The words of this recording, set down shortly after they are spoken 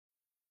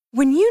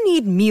When you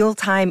need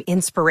mealtime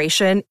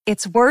inspiration,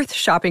 it's worth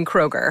shopping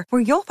Kroger,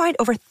 where you'll find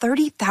over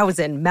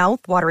 30,000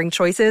 mouth-watering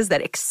choices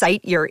that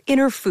excite your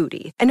inner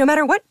foodie. And no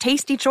matter what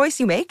tasty choice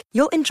you make,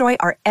 you'll enjoy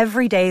our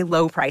everyday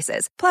low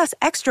prices, plus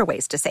extra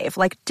ways to save,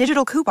 like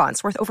digital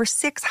coupons worth over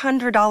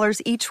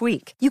 $600 each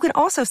week. You can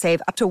also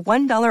save up to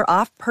 $1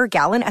 off per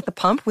gallon at the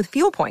pump with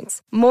fuel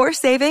points. More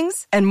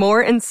savings and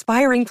more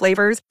inspiring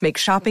flavors make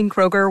shopping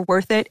Kroger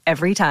worth it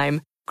every time.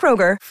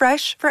 Kroger,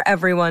 fresh for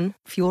everyone.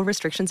 Fuel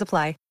restrictions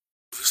apply.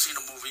 Have you seen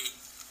the movie,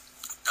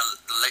 the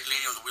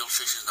lady on the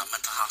wheelchair? She's in a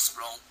mental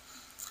hospital,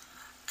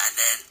 and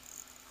then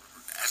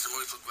as the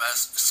movie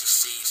progressed,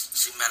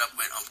 she met up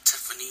with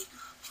Tiffany,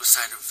 who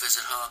decided to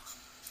visit her.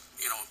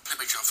 Played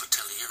by Jennifer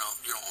Tilly. You know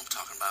what I'm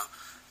talking about.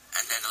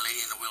 And then the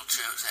lady in the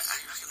wheelchair said,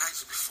 "I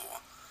recognized you before,"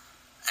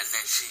 and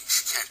then she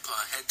can't put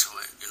her head to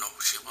it. You know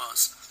who she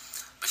was,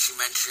 but she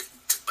mentioned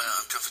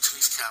Jennifer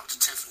Tilly's character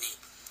Tiffany.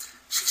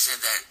 She said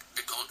that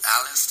the girl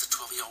Alice, the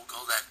 12-year-old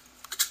girl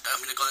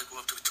the girl that grew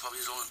up to be 12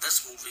 years old in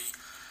this movie,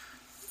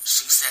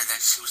 she said that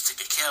she was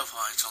taking care of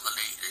her and told the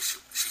lady that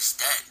she's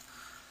dead,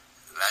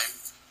 right?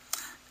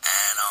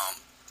 And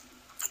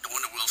the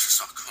one in the wheelchair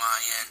started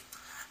crying,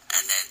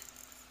 and then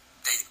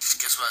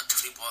guess what?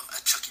 Tiffany brought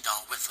a Chucky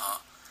doll with her,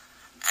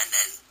 and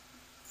then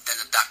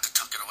the doctor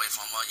took it away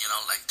from her,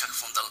 took it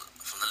from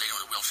the lady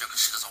in the wheelchair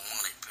because she doesn't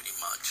want it, pretty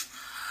much.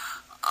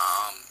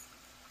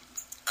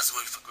 As the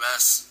movie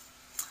progressed,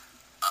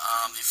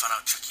 you find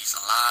out Chucky's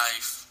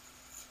alive.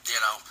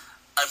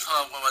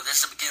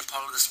 There's the beginning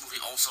part of this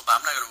movie also, but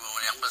I'm not going to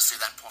ruin it. I'm going to say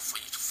that part for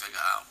you to figure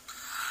out.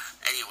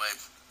 Anyway,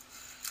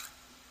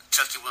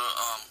 Chucky will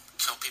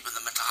kill people in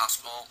the mental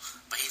hospital,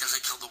 but he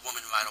doesn't kill the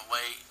woman right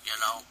away,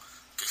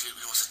 because he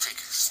wants to take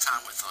his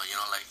time with her,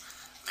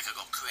 make her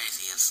go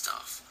crazy and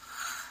stuff.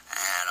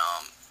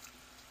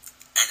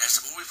 And as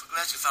the movie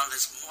progresses, you found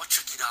there's more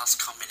Chucky dolls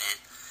coming in,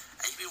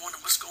 and you be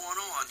wondering what's going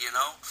on, And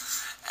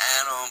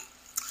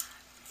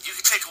you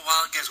can take a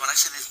wild guess. When I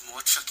say there's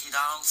more Chucky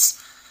dolls,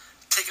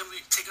 take a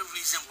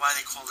reason why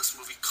they call this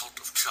movie Cult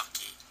of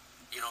Chucky.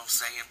 You know what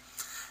I'm saying?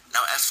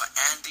 Now, as for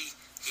Andy,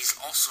 he's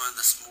also in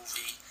this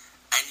movie,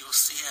 and you'll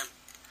see him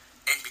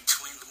in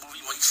between the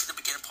movie. When you see the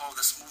beginning part of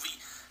this movie,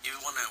 you're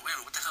wondering, wait,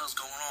 what the hell is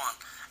going on?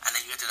 And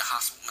then you get to the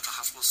mental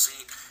hospital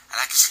scene, and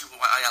I can see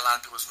why a lot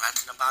of people was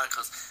ranting about it,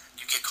 because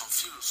you get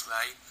confused,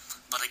 right?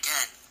 But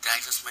again, did I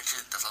just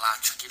mention there's a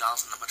lot of Chucky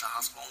dolls in the mental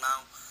hospital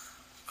now?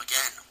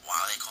 Again, why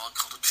are they called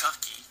Cult of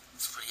Chucky?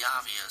 It's pretty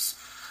obvious.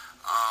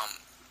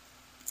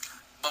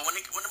 But when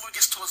the movie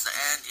gets towards the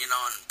end,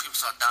 and people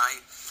start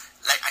dying,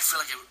 I feel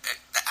like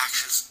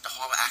the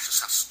horror actions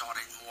have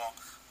started more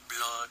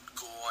blood,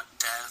 gore,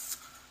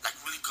 death,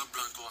 really good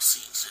blood and gore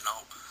scenes, And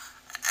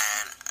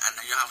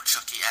you know how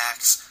Chucky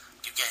acts,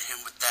 you get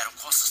him with that. Of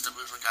course, it's the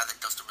original guy that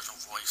does the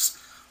original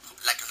voice,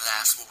 like in the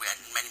last movie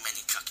and many,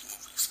 many Chucky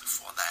movies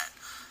before that.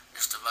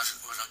 It's the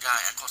original guy,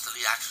 and of course the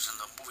lead actress in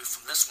the movie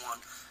from this one,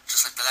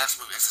 just like the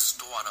last movie, is his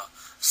daughter.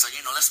 So,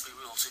 let's be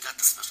real, she got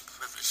this special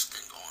privilege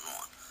thing going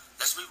on.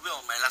 Let's be real,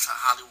 man, that's how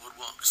Hollywood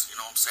works, you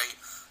know what I'm saying?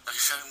 Like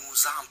Sherry Moon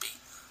Zombie.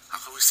 How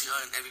can we see her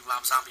in every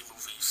Rob Zombie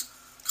movies?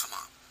 Come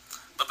on.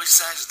 But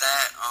besides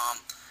that,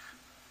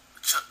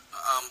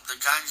 the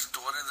guy's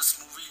daughter in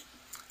this movie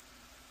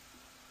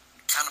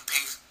kind of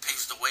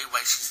paves the way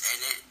why she's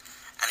in it,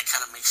 and it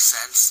kind of makes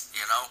sense,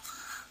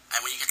 And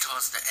when you get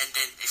towards the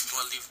ending, it's going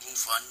to leave room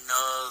for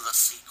another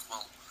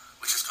sequel,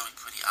 which is going to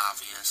be pretty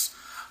obvious.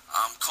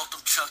 Cult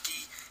of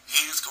Chucky,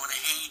 haters going to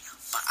hate,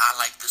 but I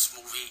like this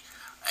movie,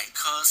 and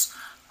cause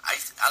I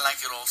like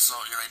it also,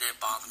 it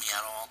didn't bother me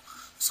at all.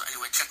 So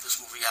anyway, check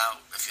this movie out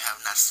if you have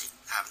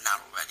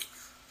not already.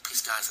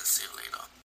 Peace, guys, and see you later.